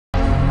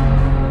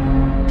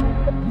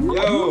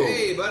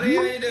buddy.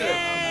 How you doing?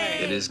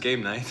 It is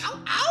game night.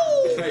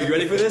 Ow! Hey, you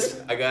ready for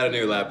this? I got a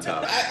new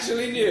laptop.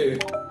 Actually new.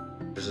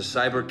 There's a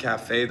cyber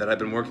cafe that I've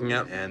been working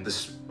at, and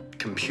this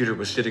computer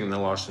was sitting in the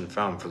lost and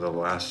found for the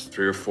last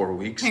 3 or 4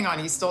 weeks. Hang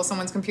on, you stole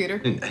someone's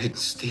computer? I didn't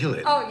steal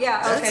it. Oh, yeah,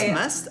 okay. That's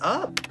messed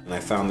up. And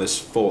I found this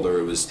folder,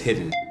 it was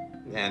hidden,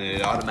 and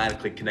it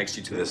automatically connects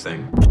you to this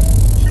thing.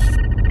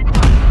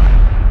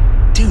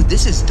 Dude,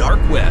 this is dark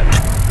web.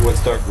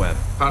 What's dark web?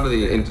 Part of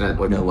the internet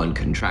where no one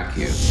can track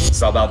you.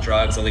 It's all about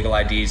drugs, illegal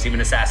IDs,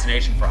 even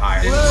assassination for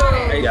hire.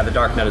 Hey, yeah, the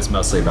dark net is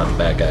mostly about the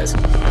bad guys.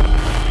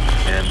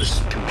 And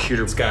this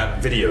computer's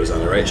got videos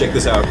on it, right? Check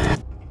this out.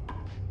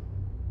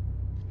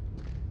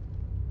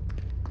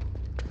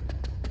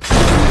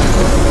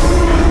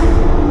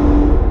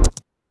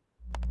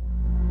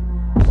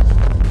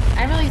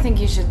 I really think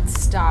you should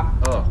stop.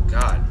 Oh,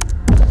 God.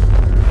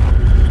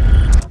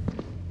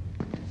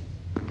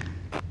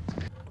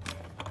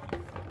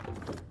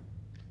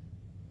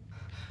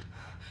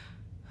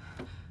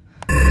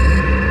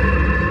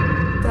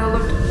 That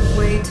looked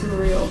way too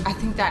real. I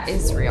think that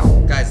is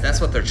real. Guys, that's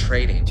what they're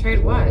trading.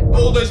 Trade what?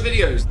 All those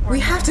videos. We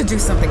have to do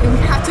something, and we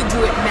have to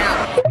do it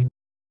now.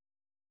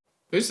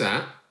 Who's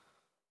that?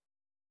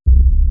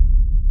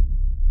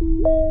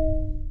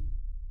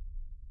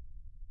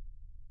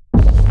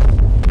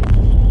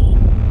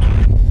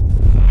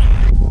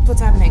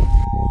 What's happening?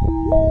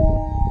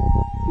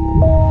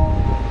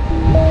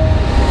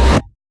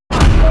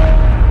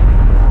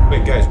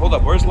 Wait, guys, hold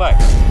up. Where's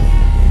Lex?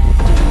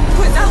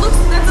 Wait,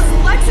 that's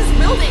Lex's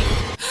building!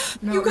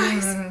 No, You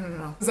guys!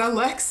 No. Is that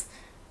Lex?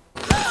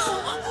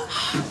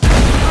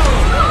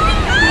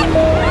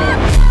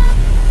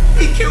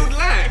 He killed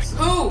Lex.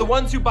 Who? The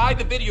ones who buy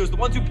the videos, the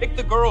ones who pick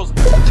the girls.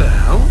 What the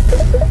hell?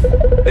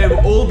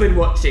 They've all been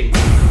watching.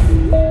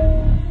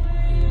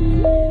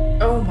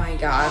 Oh my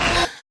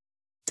god.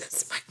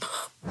 That's my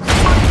mom.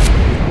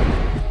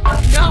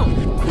 No!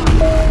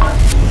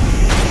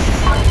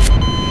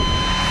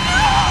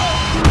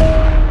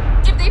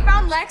 If they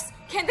found Lex,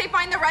 can't they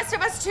find the rest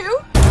of us too?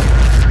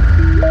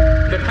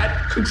 They've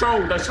had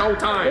control this whole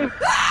time.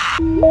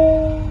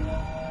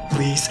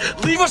 Please,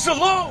 leave us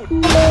alone!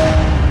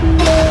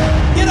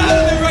 Get out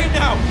of there right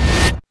now!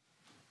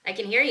 I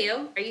can hear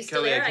you. Are you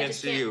still Kelly, there? I can't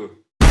just see you.